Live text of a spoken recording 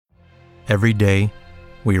Every day,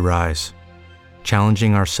 we rise,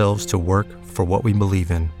 challenging ourselves to work for what we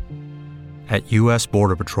believe in. At U.S.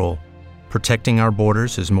 Border Patrol, protecting our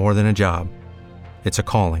borders is more than a job. It's a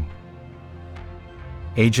calling.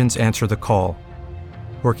 Agents answer the call,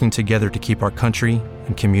 working together to keep our country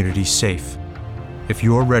and communities safe. If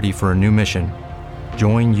you are ready for a new mission,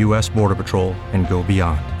 join U.S. Border Patrol and go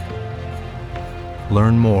beyond.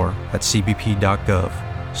 Learn more at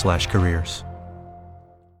cbp.gov/careers.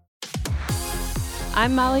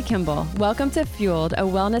 I'm Molly Kimball. Welcome to Fueled, a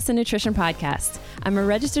wellness and nutrition podcast. I'm a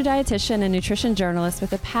registered dietitian and nutrition journalist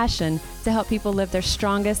with a passion to help people live their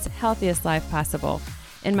strongest, healthiest life possible.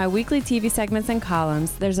 In my weekly TV segments and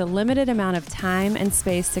columns, there's a limited amount of time and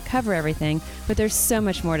space to cover everything, but there's so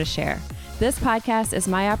much more to share. This podcast is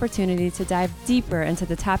my opportunity to dive deeper into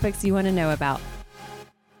the topics you want to know about.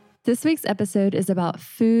 This week's episode is about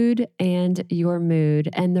food and your mood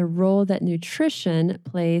and the role that nutrition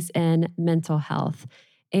plays in mental health.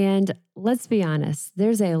 And let's be honest,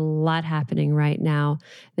 there's a lot happening right now.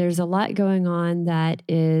 There's a lot going on that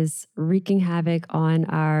is wreaking havoc on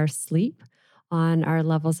our sleep, on our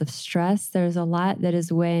levels of stress. There's a lot that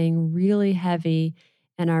is weighing really heavy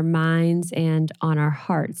in our minds and on our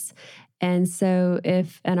hearts. And so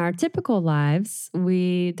if in our typical lives,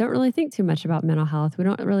 we don't really think too much about mental health, we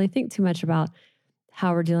don't really think too much about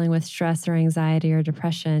how we're dealing with stress or anxiety or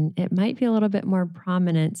depression, it might be a little bit more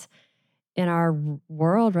prominent in our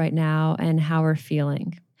world right now and how we're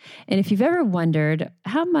feeling. And if you've ever wondered,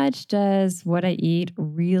 how much does what I eat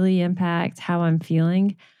really impact how I'm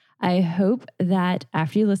feeling? I hope that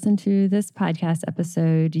after you listen to this podcast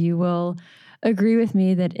episode, you will agree with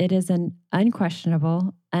me that it is an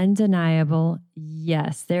unquestionable, undeniable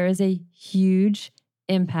yes. There is a huge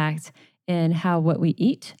impact in how what we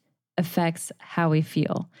eat affects how we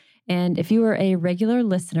feel. And if you are a regular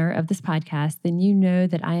listener of this podcast, then you know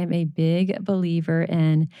that I am a big believer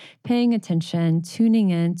in paying attention,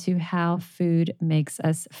 tuning in to how food makes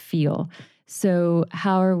us feel. So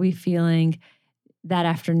how are we feeling that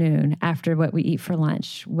afternoon after what we eat for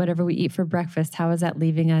lunch, whatever we eat for breakfast, how is that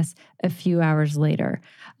leaving us a few hours later?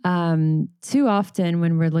 Too often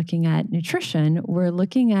when we're looking at nutrition, we're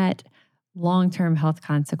looking at long-term health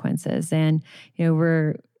consequences. And,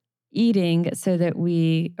 we're eating so that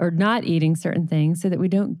or not eating certain things so that we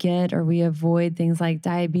don't get or we avoid things like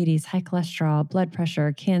diabetes, high cholesterol, blood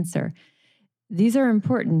pressure, cancer. These are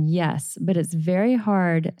important, yes, but it's very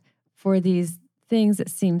hard for these things that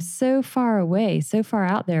seem so far away, so far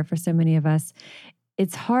out there for so many of us.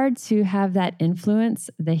 It's hard to have that influence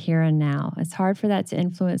the here and now. It's hard for that to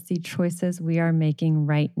influence the choices we are making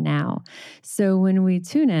right now. So when we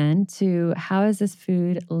tune in to how is this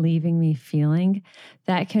food leaving me feeling,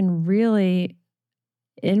 that can really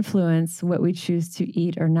influence what we choose to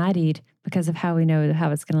eat or not eat because of how we know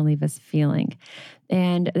how it's going to leave us feeling.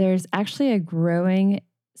 And there's actually a growing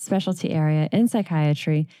specialty area in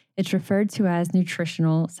psychiatry. It's referred to as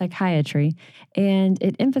Nutritional Psychiatry, and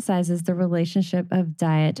it emphasizes the relationship of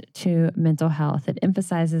diet to mental health. It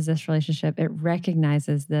emphasizes this relationship. It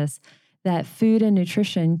recognizes that food and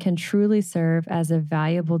nutrition can truly serve as a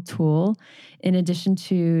valuable tool in addition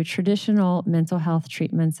to traditional mental health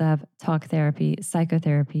treatments of talk therapy,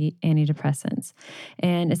 psychotherapy, antidepressants.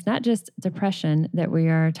 And it's not just depression that we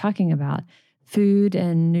are talking about. Food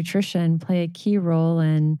and nutrition play a key role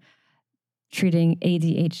in treating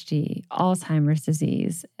ADHD, Alzheimer's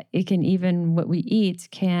disease. What we eat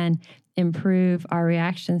can improve our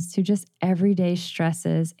reactions to just everyday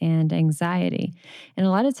stresses and anxiety. And a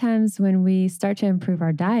lot of times when we start to improve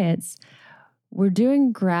our diets, we're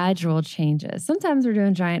doing gradual changes. Sometimes we're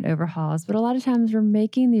doing giant overhauls, but a lot of times we're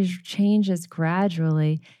making these changes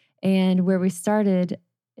gradually. And where we started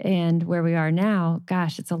and where we are now,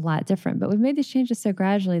 gosh, it's a lot different. But we've made these changes so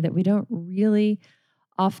gradually that we don't really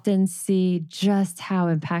often see just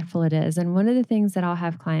how impactful it is. And one of the things that I'll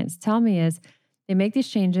have clients tell me is they make these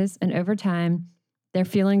changes and over time, they're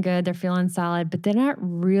feeling good, they're feeling solid, but they're not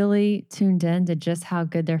really tuned in to just how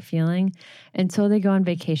good they're feeling until they go on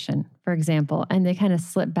vacation, for example, and they kind of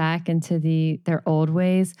slip back into their old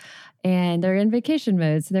ways and they're in vacation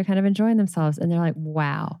mode. So they're kind of enjoying themselves and they're like,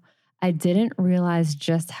 wow, I didn't realize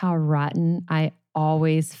just how rotten I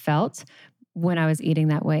always felt when I was eating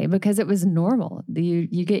that way because it was normal.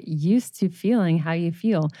 You get used to feeling how you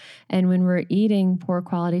feel. And when we're eating poor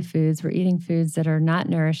quality foods, we're eating foods that are not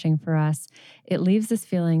nourishing for us, it leaves us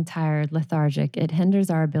feeling tired, lethargic. It hinders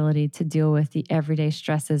our ability to deal with the everyday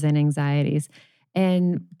stresses and anxieties.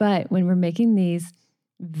 But when we're making these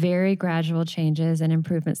very gradual changes and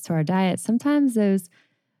improvements to our diet, sometimes those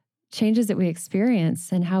changes that we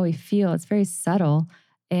experience and how we feel, it's very subtle.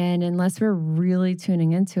 And unless we're really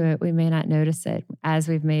tuning into it, we may not notice it as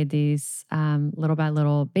we've made these little by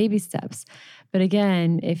little baby steps. But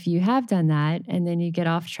again, if you have done that and then you get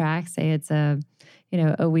off track, say it's a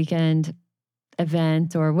weekend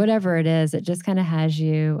event or whatever it is, it just kind of has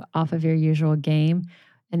you off of your usual game.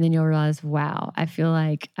 And then you'll realize, wow, I feel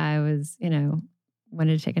like I was,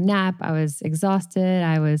 wanted to take a nap. I was exhausted.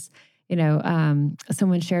 I was,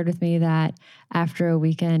 someone shared with me that after a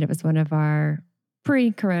weekend, it was one of our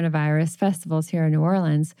pre-coronavirus festivals here in New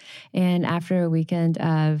Orleans. And after a weekend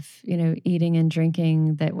of, eating and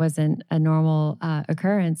drinking that wasn't a normal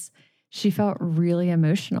occurrence, she felt really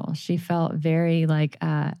emotional. She felt very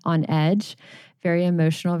on edge, very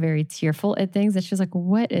emotional, very tearful at things. And she was like,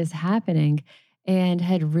 what is happening? And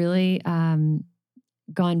had really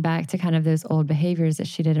gone back to kind of those old behaviors that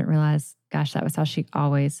she didn't realize, gosh, that was how she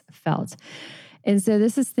always felt. And so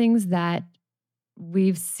this is things that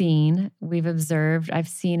we've seen, we've observed. I've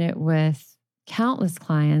seen it with countless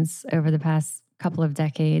clients over the past couple of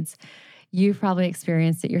decades. You've probably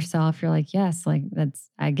experienced it yourself. You're like, yes,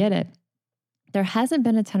 I get it. There hasn't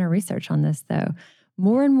been a ton of research on this though.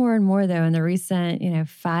 More and more and more though, in the recent,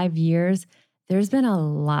 5 years, there's been a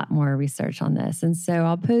lot more research on this. And so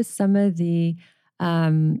I'll post some of the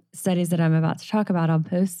studies that I'm about to talk about. I'll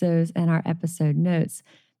post those in our episode notes.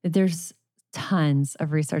 But there's tons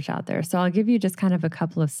of research out there. So I'll give you just kind of a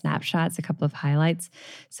couple of snapshots, a couple of highlights.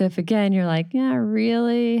 So if again, you're like, yeah,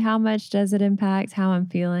 really, how much does it impact how I'm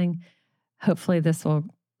feeling? Hopefully this will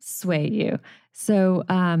sway you. So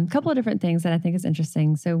a couple of different things that I think is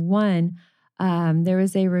interesting. So one, there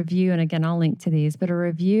was a review, and again, I'll link to these, but a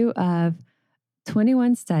review of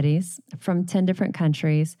 21 studies from 10 different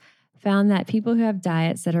countries found that people who have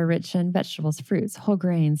diets that are rich in vegetables, fruits, whole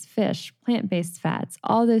grains, fish, plant-based fats,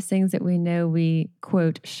 all those things that we know we,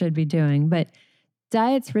 quote, should be doing. But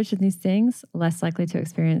diets rich in these things, less likely to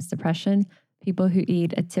experience depression. People who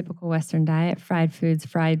eat a typical Western diet, fried foods,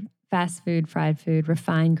 fast food, fried food,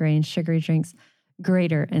 refined grains, sugary drinks,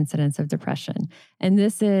 greater incidence of depression. And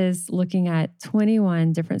this is looking at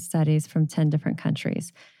 21 different studies from 10 different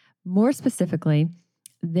countries. More specifically,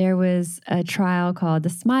 there was a trial called the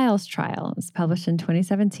SMILES trial. It was published in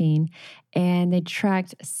 2017, and they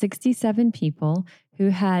tracked 67 people who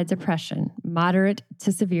had depression, moderate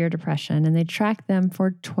to severe depression, and they tracked them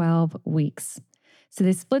for 12 weeks. So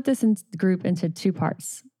they split this group into two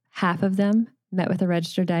parts. Half of them met with a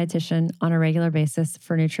registered dietitian on a regular basis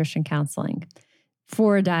for nutrition counseling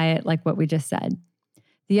for a diet like what we just said.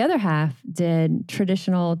 The other half did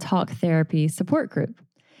traditional talk therapy support group.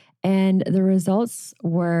 And the results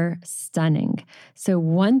were stunning. So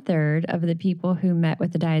 1/3 of the people who met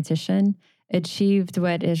with the dietitian achieved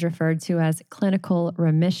what is referred to as clinical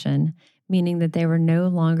remission, meaning that they were no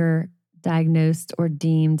longer diagnosed or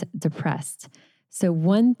deemed depressed. So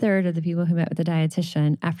 1/3 of the people who met with the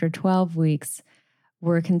dietitian after 12 weeks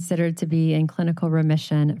were considered to be in clinical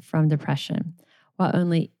remission from depression, while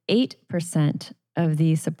only 8% of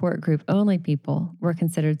the support group only people were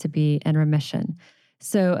considered to be in remission.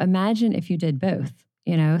 So imagine if you did both,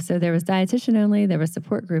 so there was dietitian only, there was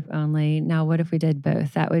support group only. Now, what if we did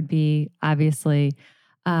both? That would be obviously,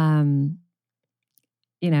 even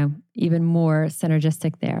more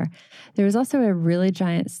synergistic there. There was also a really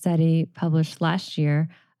giant study published last year,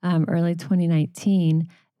 early 2019,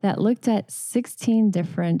 that looked at 16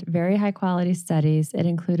 different very high quality studies. It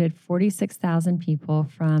included 46,000 people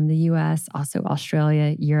from the US, also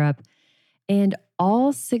Australia, Europe, and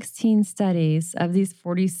all 16 studies of these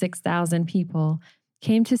 46,000 people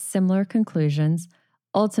came to similar conclusions,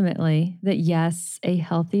 ultimately, that yes, a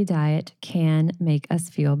healthy diet can make us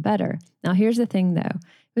feel better. Now, here's the thing though.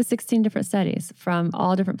 It was 16 different studies from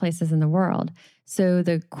all different places in the world. So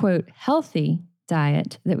the quote, healthy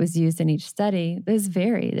diet that was used in each study is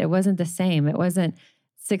varied. It wasn't the same. It wasn't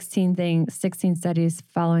 16 studies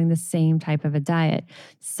following the same type of a diet.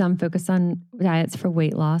 Some focus on diets for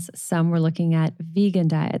weight loss. Some were looking at vegan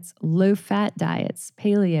diets, low-fat diets,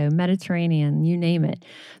 paleo, Mediterranean, you name it.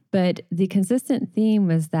 But the consistent theme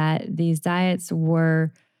was that these diets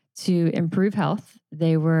were to improve health.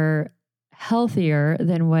 They were healthier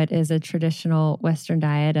than what is a traditional Western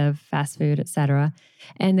diet of fast food, et cetera.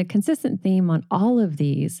 And the consistent theme on all of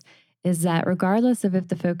these is that regardless of if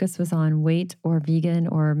the focus was on weight or vegan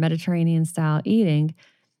or Mediterranean style eating,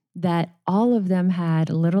 that all of them had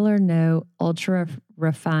little or no ultra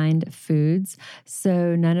refined foods.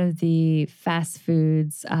 So none of the fast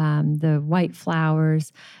foods, the white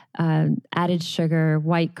flours, added sugar,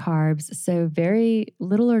 white carbs. So very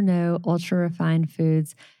little or no ultra refined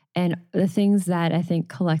foods. And the things that I think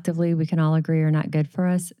collectively we can all agree are not good for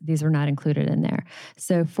us, these were not included in there.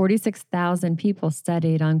 So 46,000 people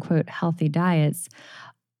studied on, quote, healthy diets.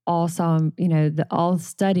 All saw, all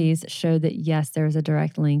studies showed that, yes, there's a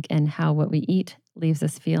direct link in how what we eat leaves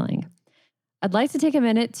us feeling. I'd like to take a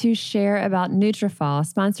minute to share about Nutrafol,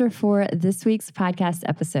 sponsor for this week's podcast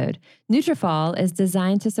episode. Nutrafol is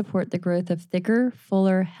designed to support the growth of thicker,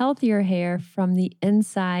 fuller, healthier hair from the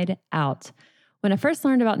inside out. When I first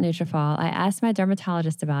learned about Nutrafol, I asked my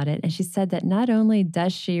dermatologist about it, and she said that not only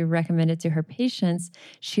does she recommend it to her patients,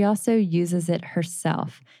 she also uses it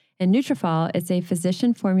herself. And Nutrafol is a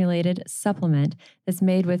physician-formulated supplement that's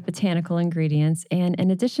made with botanical ingredients, and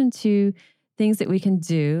in addition to things that we can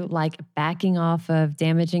do, like backing off of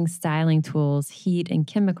damaging styling tools, heat, and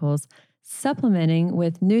chemicals, supplementing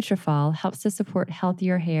with Nutrafol helps to support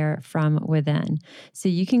healthier hair from within. So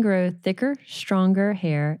you can grow thicker, stronger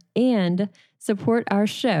hair and support our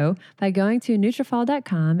show by going to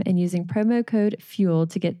Nutrafol.com and using promo code FUEL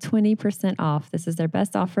to get 20% off. This is their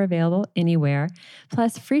best offer available anywhere,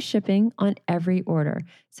 plus free shipping on every order.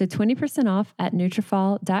 So 20% off at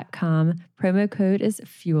Nutrafol.com. Promo code is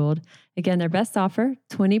FUELED. Again, their best offer,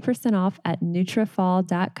 20% off at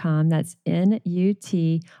Nutrafol.com. That's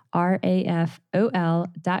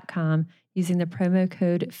Nutrafol.com using the promo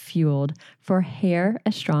code FUELED for hair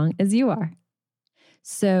as strong as you are.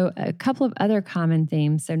 So a couple of other common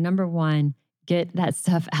themes. So number one, get that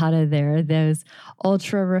stuff out of there. Those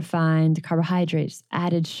ultra refined carbohydrates,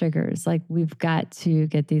 added sugars, like we've got to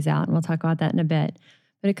get these out. And we'll talk about that in a bit.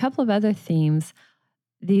 But a couple of other themes.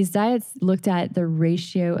 These diets looked at the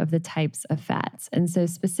ratio of the types of fats. And so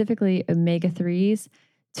specifically omega-3s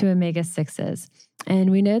to omega-6s. And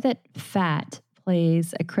we know that fat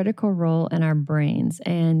plays a critical role in our brains.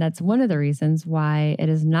 And that's one of the reasons why it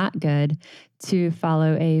is not good to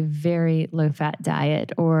follow a very low-fat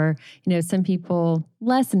diet. Or, some people,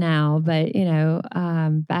 less now, but,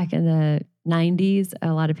 back in the 90s,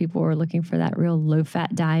 a lot of people were looking for that real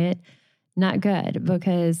low-fat diet. Not good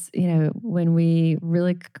because, when we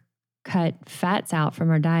really cut fats out from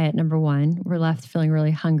our diet, number one, we're left feeling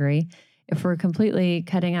really hungry. If we're completely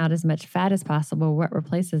cutting out as much fat as possible, what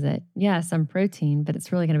replaces it? Yeah, some protein, but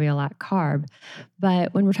it's really going to be a lot carb.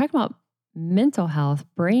 But when we're talking about mental health,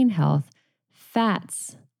 brain health,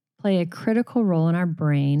 fats play a critical role in our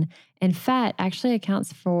brain. And fat actually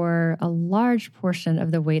accounts for a large portion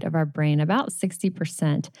of the weight of our brain, about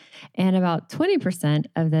 60%. And about 20%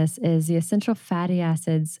 of this is the essential fatty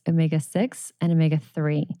acids, omega-6 and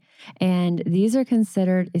omega-3. And these are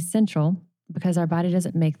considered essential because our body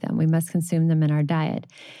doesn't make them. We must consume them in our diet.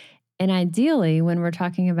 And ideally, when we're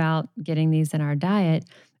talking about getting these in our diet,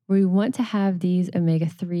 we want to have these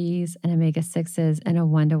omega-3s and omega-6s in a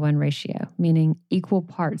 1-to-1 ratio, meaning equal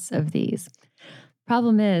parts of these.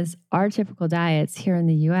 Problem is, our typical diets here in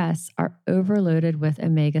the U.S. are overloaded with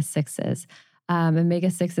omega-6s.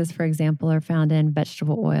 Omega-6s, for example, are found in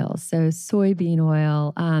vegetable oils. So soybean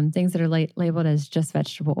oil, things that are labeled as just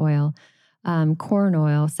vegetable oil, corn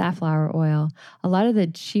oil, safflower oil, a lot of the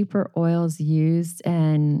cheaper oils used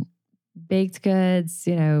in baked goods,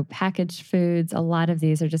 packaged foods, a lot of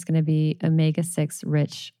these are just going to be omega-6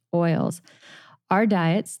 rich oils. Our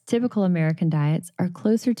diets, typical American diets, are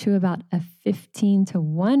closer to about a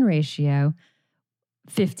 15-to-1 ratio,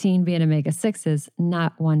 15 being omega-6s,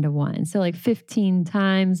 not 1-to-1. So like 15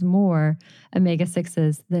 times more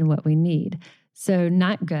omega-6s than what we need. So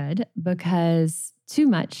not good because too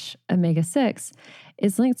much omega-6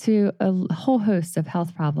 is linked to a whole host of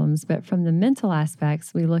health problems. But from the mental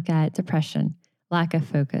aspects, we look at depression, lack of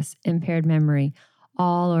focus, impaired memory,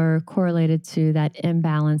 all are correlated to that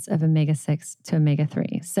imbalance of omega-6 to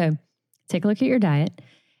omega-3. So take a look at your diet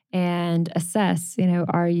and assess,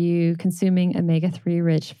 are you consuming omega-3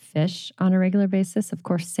 rich fish on a regular basis? Of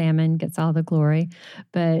course, salmon gets all the glory,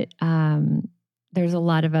 but there's a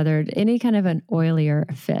lot of any kind of an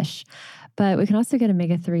oilier fish. But we can also get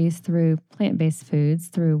omega-3s through plant-based foods,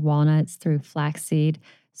 through walnuts, through flaxseed.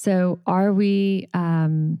 So are we,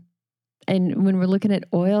 and when we're looking at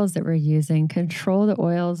oils that we're using, control the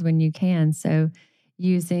oils when you can. So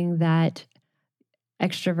using that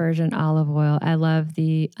extra virgin olive oil. I love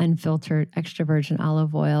the unfiltered extra virgin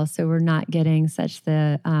olive oil. So we're not getting such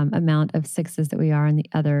the amount of 6s that we are in the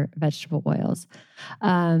other vegetable oils.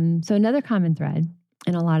 So another common thread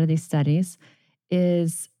in a lot of these studies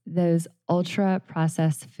is those ultra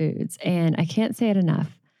processed foods. And I can't say it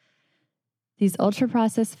enough. These ultra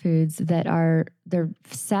processed foods they're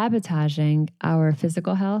sabotaging our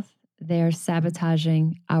physical health. They're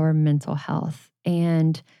sabotaging our mental health.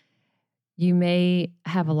 And You may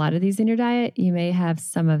have a lot of these in your diet. You may have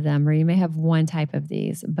some of them, or you may have one type of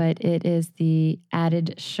these, but it is the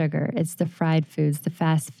added sugar. It's the fried foods, the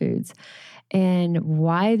fast foods. And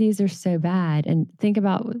why these are so bad. And think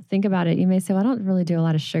about it. You may say, well, I don't really do a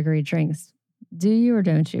lot of sugary drinks. Do you or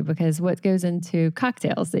don't you? Because what goes into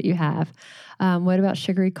cocktails that you have? What about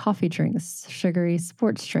sugary coffee drinks, sugary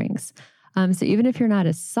sports drinks? So even if you're not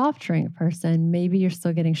a soft drink person, maybe you're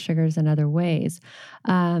still getting sugars in other ways.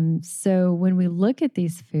 So when we look at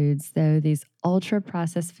these foods, though, these ultra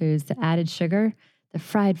processed foods, the added sugar, the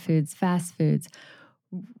fried foods, fast foods,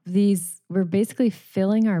 we're basically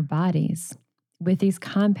filling our bodies with these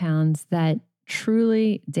compounds that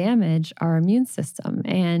truly damage our immune system,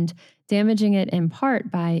 and damaging it in part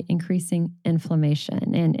by increasing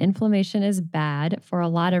inflammation. And inflammation is bad for a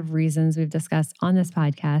lot of reasons we've discussed on this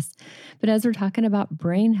podcast. But as we're talking about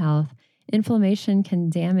brain health, inflammation can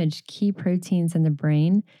damage key proteins in the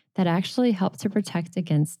brain that actually help to protect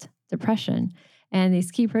against depression. And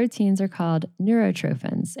these key proteins are called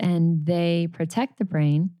neurotrophins, and they protect the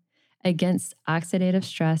brain against oxidative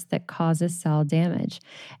stress that causes cell damage.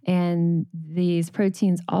 And these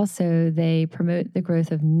proteins also, they promote the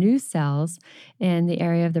growth of new cells in the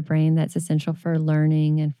area of the brain that's essential for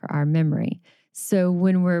learning and for our memory. So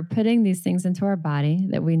when we're putting these things into our body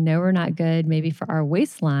that we know are not good, maybe for our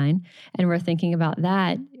waistline, and we're thinking about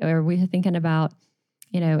that, or we're thinking about,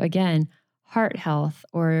 again, heart health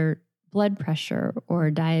or blood pressure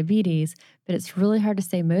or diabetes, but it's really hard to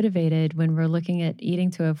stay motivated when we're looking at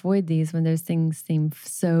eating to avoid these when those things seem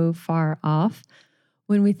so far off.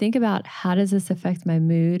 When we think about how does this affect my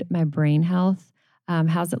mood, my brain health,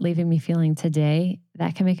 how's it leaving me feeling today,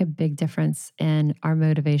 that can make a big difference in our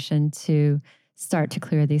motivation to start to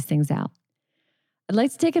clear these things out. I'd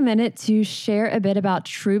like to take a minute to share a bit about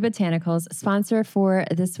True Botanicals, sponsor for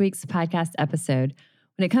this week's podcast episode.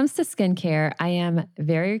 When it comes to skincare, I am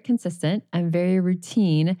very consistent, I'm very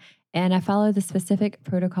routine, and I follow the specific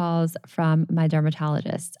protocols from my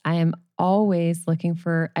dermatologist. I am always looking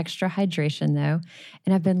for extra hydration though,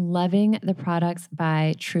 and I've been loving the products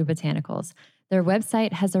by True Botanicals. Their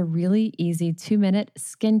website has a really easy 2-minute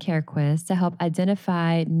skincare quiz to help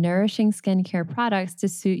identify nourishing skincare products to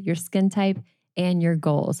suit your skin type and your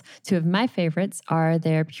goals. 2 of my favorites are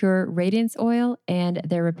their Pure Radiance Oil and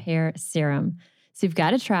their Repair Serum. So you've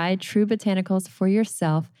got to try True Botanicals for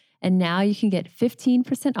yourself. And now you can get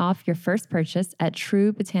 15% off your first purchase at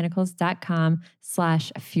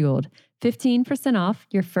truebotanicals.com/fueled. 15% off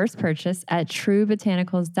your first purchase at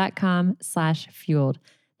truebotanicals.com/fueled.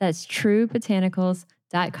 That's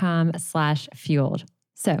truebotanicals.com/fueled.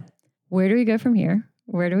 So where do we go from here?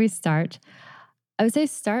 Where do we start? I would say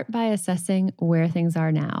start by assessing where things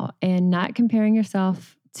are now and not comparing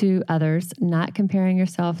yourself to others, not comparing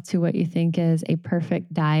yourself to what you think is a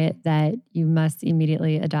perfect diet that you must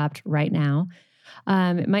immediately adopt right now.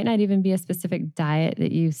 It might not even be a specific diet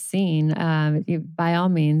that you've seen. By all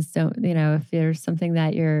means, don't, if there's something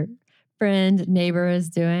that your friend, neighbor is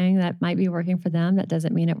doing that might be working for them, that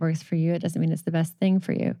doesn't mean it works for you. It doesn't mean it's the best thing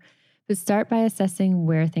for you. But start by assessing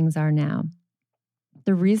where things are now.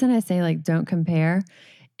 The reason I say don't compare,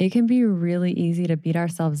 it can be really easy to beat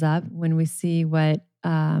ourselves up when we see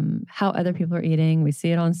how other people are eating. We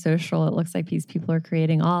see it on social. It looks like these people are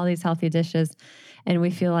creating all these healthy dishes. And we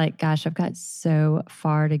feel like, gosh, I've got so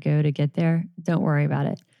far to go to get there. Don't worry about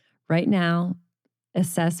it. Right now,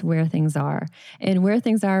 assess where things are. And where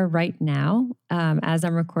things are right now, as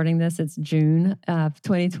I'm recording this, it's June of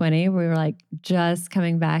 2020. We were just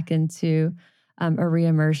coming back into a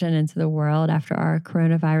re-immersion into the world after our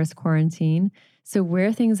coronavirus quarantine. So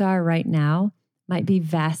where things are right now might be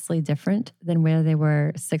vastly different than where they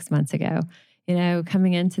were 6 months ago.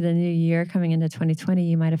 Coming into the new year, coming into 2020,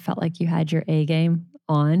 you might have felt like you had your A game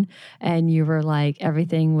on and you were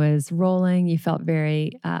everything was rolling. You felt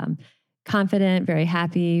very confident, very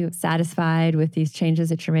happy, satisfied with these changes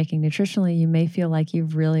that you're making nutritionally. You may feel like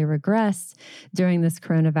you've really regressed during this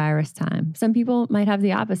coronavirus time. Some people might have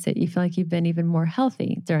the opposite. You feel like you've been even more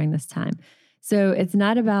healthy during this time. So it's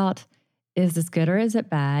not about, is this good or is it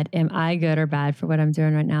bad? Am I good or bad for what I'm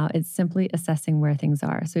doing right now? It's simply assessing where things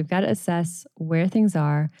are. So we've got to assess where things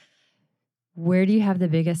are. Where do you have the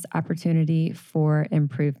biggest opportunity for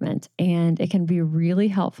improvement? And it can be really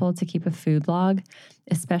helpful to keep a food log,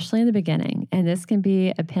 especially in the beginning. And this can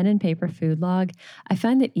be a pen and paper food log. I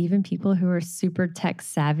find that even people who are super tech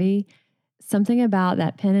savvy, something about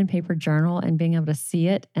that pen and paper journal and being able to see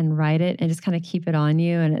it and write it and just kind of keep it on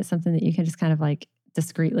you. And it's something that you can just kind of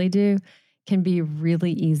discreetly do, can be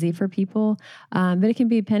really easy for people. But it can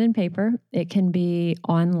be pen and paper. It can be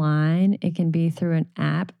online. It can be through an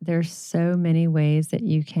app. There's so many ways that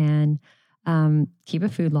you can Keep a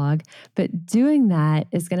food log. But doing that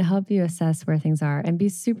is going to help you assess where things are and be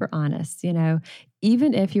super honest.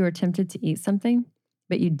 Even if you were tempted to eat something,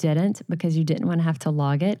 but you didn't because you didn't want to have to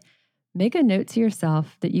log it, make a note to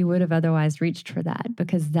yourself that you would have otherwise reached for that,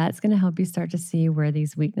 because that's going to help you start to see where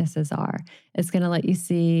these weaknesses are. It's going to let you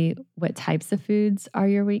see what types of foods are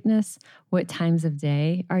your weakness, what times of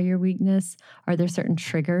day are your weakness. Are there certain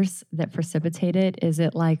triggers that precipitate it? Is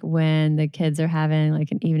it like when the kids are having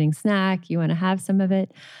like an evening snack, you want to have some of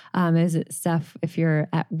it? Is it stuff if you're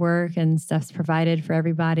at work and stuff's provided for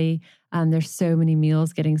everybody? There's so many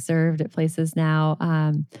meals getting served at places now.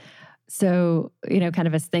 So, kind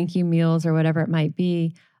of as thank you meals or whatever it might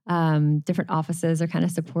be, different offices are kind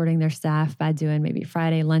of supporting their staff by doing maybe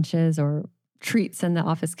Friday lunches or treats in the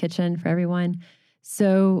office kitchen for everyone.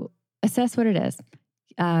 So assess what it is.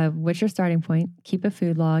 What's your starting point? Keep a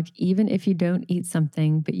food log. Even if you don't eat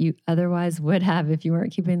something, but you otherwise would have if you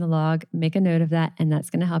weren't keeping the log, make a note of that. And that's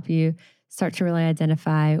going to help you start to really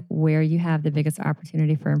identify where you have the biggest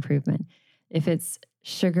opportunity for improvement. If it's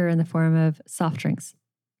sugar in the form of soft drinks,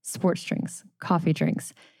 sports drinks, coffee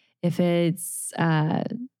drinks. If it's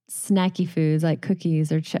snacky foods like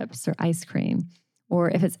cookies or chips or ice cream, or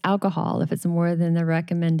if it's alcohol, if it's more than the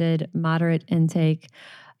recommended moderate intake,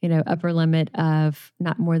 upper limit of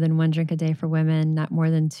not more than 1 drink a day for women, not more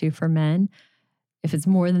than 2 for men. If it's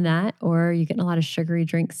more than that, or you're getting a lot of sugary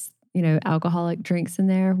drinks, alcoholic drinks in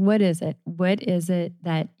there, what is it? What is it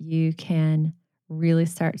that you can really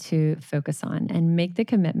start to focus on and make the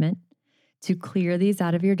commitment to clear these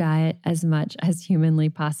out of your diet as much as humanly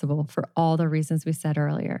possible for all the reasons we said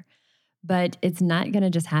earlier. But it's not going to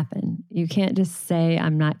just happen. You can't just say,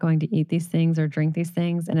 I'm not going to eat these things or drink these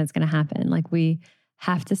things, and it's going to happen. Like, we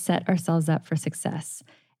have to set ourselves up for success.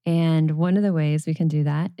 And one of the ways we can do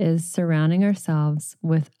that is surrounding ourselves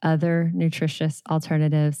with other nutritious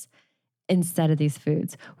alternatives instead of these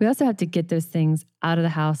foods. We also have to get those things out of the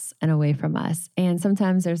house and away from us. And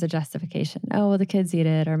sometimes there's a justification. Oh, well, the kids eat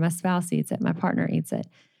it, or my spouse eats it, my partner eats it.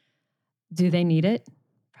 Do they need it?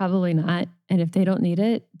 Probably not. And if they don't need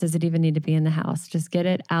it, does it even need to be in the house? Just get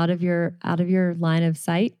it out of your line of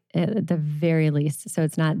sight at the very least, so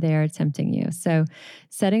it's not there tempting you. So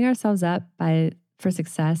setting ourselves up for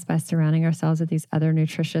success by surrounding ourselves with these other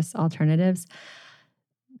nutritious alternatives.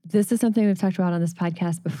 This is something we've talked about on this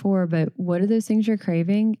podcast before, but what are those things you're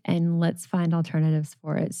craving? And let's find alternatives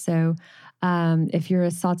for it. So if you're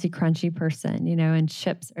a salty, crunchy person, and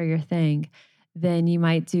chips are your thing, then you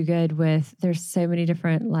might do good with, there's so many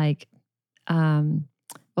different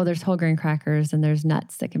there's whole grain crackers and there's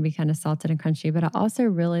nuts that can be kind of salted and crunchy. But I also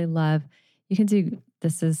really love,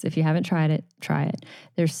 if you haven't tried it, try it.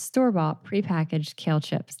 There's store-bought prepackaged kale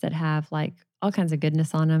chips that have like all kinds of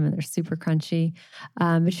goodness on them and they're super crunchy.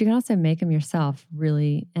 But you can also make them yourself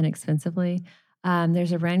really inexpensively.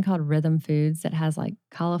 There's a brand called Rhythm Foods that has like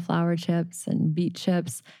cauliflower chips and beet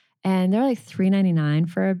chips, and they're like $3.99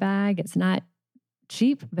 for a bag. It's not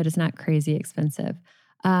cheap, but it's not crazy expensive.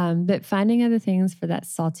 But finding other things for that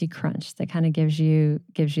salty crunch that kind of gives you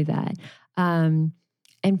that.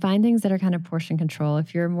 And find things that are kind of portion control.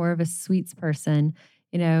 If you're more of a sweets person,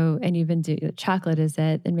 and you've been doing chocolate is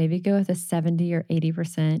it, then maybe go with a 70 or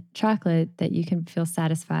 80% chocolate that you can feel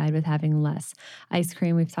satisfied with having less. Ice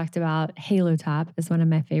cream, we've talked about Halo Top is one of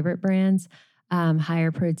my favorite brands.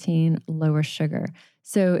 Higher protein, lower sugar.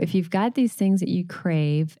 So if you've got these things that you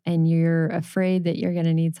crave and you're afraid that you're going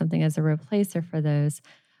to need something as a replacer for those,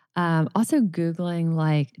 also Googling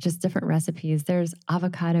like just different recipes. There's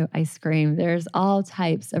avocado ice cream. There's all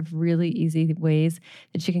types of really easy ways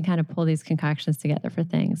that you can kind of pull these concoctions together for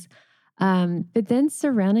things. But then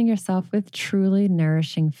surrounding yourself with truly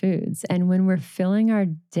nourishing foods. And when we're filling our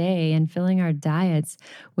day and filling our diets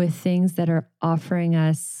with things that are offering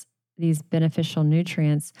us these beneficial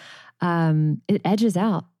nutrients, it edges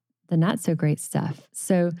out the not so great stuff.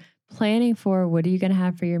 So planning for what are you going to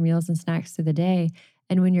have for your meals and snacks through the day.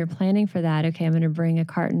 And when you're planning for that, okay, I'm going to bring a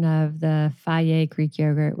carton of the Fage Greek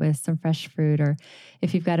yogurt with some fresh fruit. Or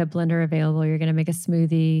if you've got a blender available, you're going to make a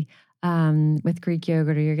smoothie with Greek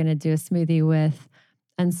yogurt, or you're going to do a smoothie with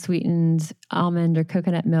unsweetened almond or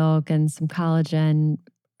coconut milk and some collagen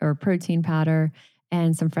or protein powder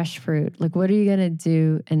and some fresh fruit. Like, what are you going to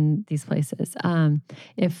do in these places?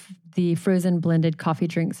 If the frozen blended coffee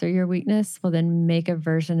drinks are your weakness, well, then make a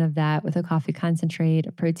version of that with a coffee concentrate,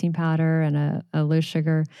 a protein powder, and a low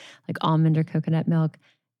sugar, like almond or coconut milk.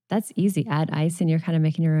 That's easy. Add ice and you're kind of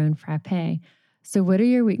making your own frappe. So what are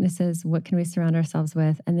your weaknesses? What can we surround ourselves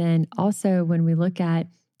with? And then also when we look at,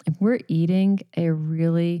 if we're eating a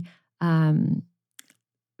really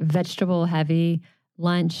vegetable heavy,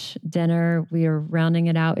 lunch, dinner, we are rounding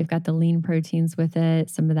it out. We've got the lean proteins with it,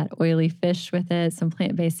 some of that oily fish with it, some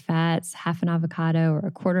plant-based fats, half an avocado or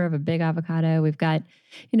a quarter of a big avocado. We've got,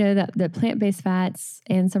 the plant-based fats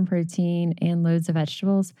and some protein and loads of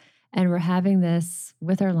vegetables. And we're having this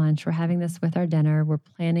with our lunch. We're having this with our dinner. We're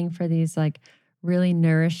planning for these like really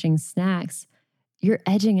nourishing snacks. You're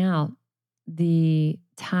edging out the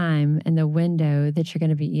time and the window that you're going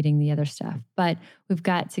to be eating the other stuff. But we've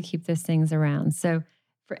got to keep those things around. So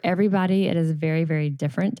for everybody, it is very, very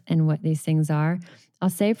different in what these things are. I'll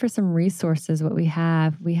say for some resources, what we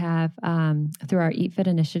have through our Eat Fit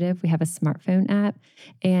initiative, we have a smartphone app.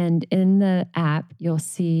 And in the app, you'll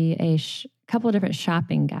see a couple of different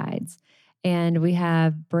shopping guides. And we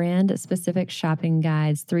have brand-specific shopping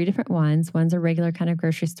guides, 3 different ones. One's a regular kind of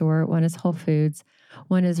grocery store. One is Whole Foods.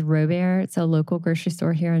 One is Robert. It's a local grocery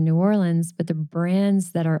store here in New Orleans, but the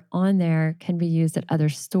brands that are on there can be used at other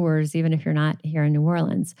stores, even if you're not here in New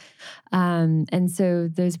Orleans. And so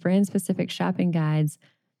those brand-specific shopping guides,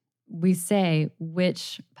 we say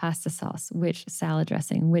which pasta sauce, which salad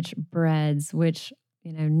dressing, which breads, which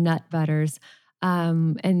nut butters.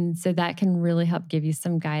 And so that can really help give you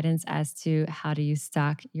some guidance as to how do you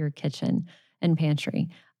stock your kitchen and pantry.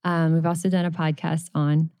 We've also done a podcast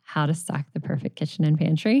on how to stock the perfect kitchen and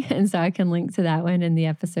pantry. And so I can link to that one in the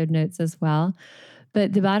episode notes as well.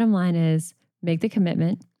 But the bottom line is make the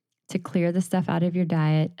commitment to clear the stuff out of your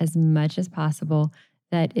diet as much as possible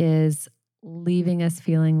that is leaving us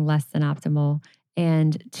feeling less than optimal,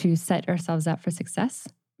 and to set ourselves up for success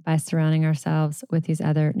by surrounding ourselves with these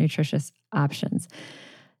other nutritious options.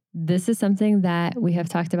 This is something that we have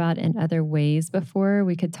talked about in other ways before.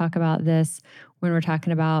 We could talk about this when we're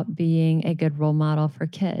talking about being a good role model for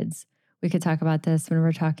kids. We could talk about this when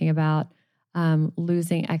we're talking about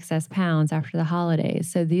losing excess pounds after the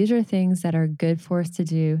holidays. So these are things that are good for us to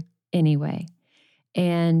do anyway.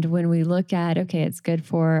 And when we look at, okay, it's good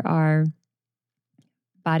for our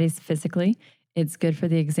bodies physically, it's good for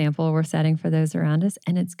the example we're setting for those around us,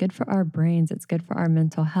 and it's good for our brains. It's good for our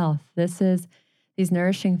mental health. These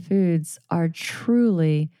nourishing foods are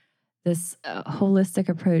truly this holistic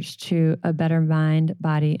approach to a better mind,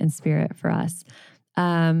 body, and spirit for us.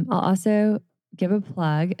 I'll also give a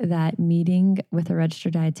plug that meeting with a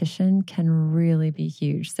registered dietitian can really be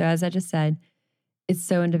huge. So as I just said, it's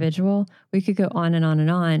so individual. We could go on and on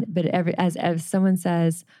and on, but as someone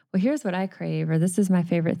says, well, here's what I crave, or this is my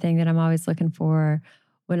favorite thing that I'm always looking for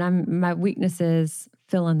when my weakness is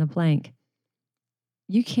fill in the blank.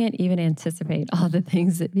 You can't even anticipate all the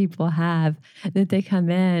things that people have that they come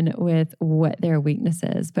in with what their weakness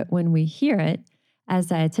is. But when we hear it as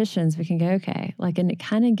dietitians, we can go, okay, and it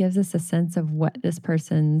kind of gives us a sense of what this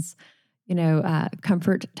person's,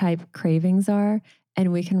 comfort type cravings are.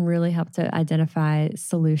 And we can really help to identify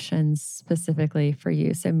solutions specifically for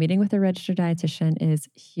you. So meeting with a registered dietitian is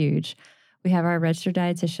huge. We have our registered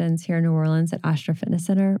dietitians here in New Orleans at Ochsner Fitness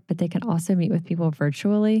Center, but they can also meet with people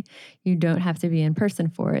virtually. You don't have to be in person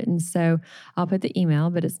for it. And so I'll put the email,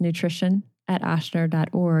 but it's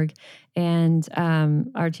nutrition@ochsner.org. And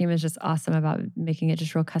our team is just awesome about making it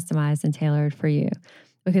just real customized and tailored for you.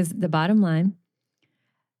 Because the bottom line,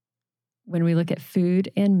 when we look at food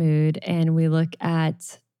and mood, and we look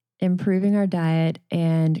at improving our diet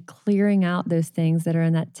and clearing out those things that are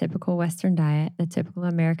in that typical Western diet, the typical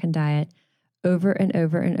American diet, over and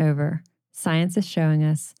over and over, science is showing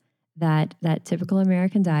us that that typical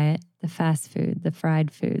American diet, the fast food, the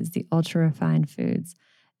fried foods, the ultra-refined foods,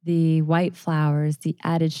 the white flours, the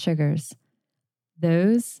added sugars,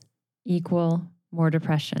 those equal more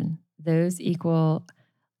depression. Those equal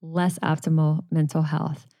less optimal mental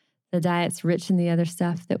health. The diet's rich in the other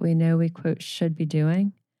stuff that we know we, quote, should be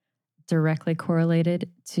doing, directly correlated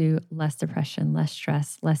to less depression, less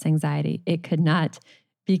stress, less anxiety. It could not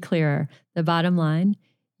be clearer. The bottom line,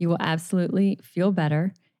 you will absolutely feel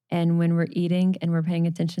better. And when we're eating and we're paying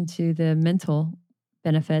attention to the mental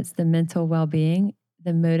benefits, the mental well-being,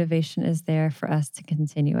 the motivation is there for us to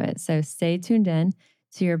continue it. So stay tuned in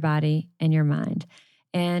to your body and your mind.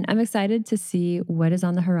 And I'm excited to see what is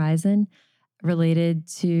on the horizon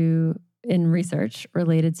in research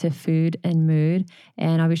related to food and mood.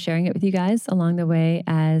 And I'll be sharing it with you guys along the way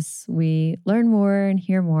as we learn more and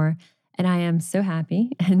hear more. And I am so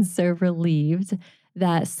happy and so relieved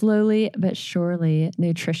that slowly but surely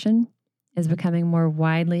nutrition is becoming more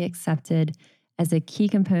widely accepted as a key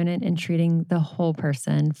component in treating the whole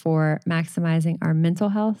person for maximizing our mental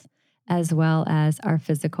health as well as our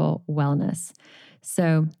physical wellness.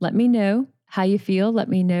 So let me know how you feel. Let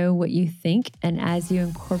me know what you think. And as you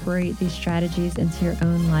incorporate these strategies into your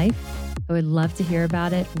own life, I would love to hear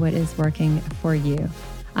about it, what is working for you.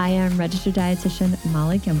 I am registered dietitian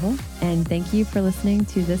Molly Kimball, and thank you for listening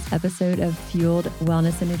to this episode of Fueled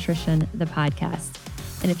Wellness and Nutrition, the podcast.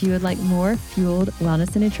 And if you would like more Fueled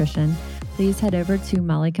Wellness and Nutrition, please head over to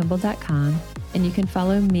mollykimball.com, and you can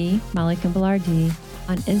follow me, Molly Kimball RD,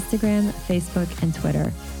 on Instagram, Facebook, and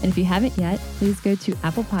Twitter. And if you haven't yet, please go to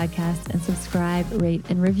Apple Podcasts and subscribe, rate,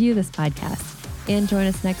 and review this podcast. And join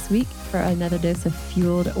us next week for another dose of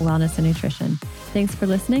Fueled Wellness and Nutrition. Thanks for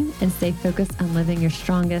listening, and stay focused on living your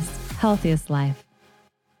strongest, healthiest life.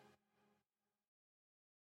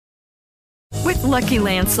 With Lucky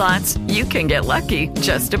Land Slots, you can get lucky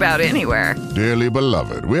just about anywhere. Dearly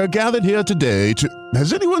beloved, we are gathered here today to...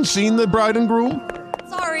 Has anyone seen the bride and groom?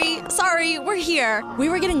 Sorry, we're here. We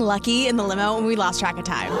were getting lucky in the limo and we lost track of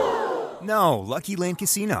time. No, Lucky Land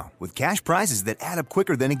Casino, with cash prizes that add up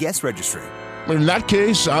quicker than a guest registry. In that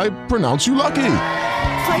case, I pronounce you lucky.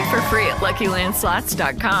 Play for free at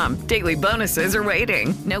LuckyLandSlots.com. Daily bonuses are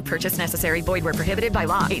waiting. No purchase necessary. Void where prohibited by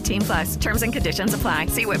law. 18+. Terms and conditions apply.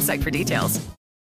 See website for details.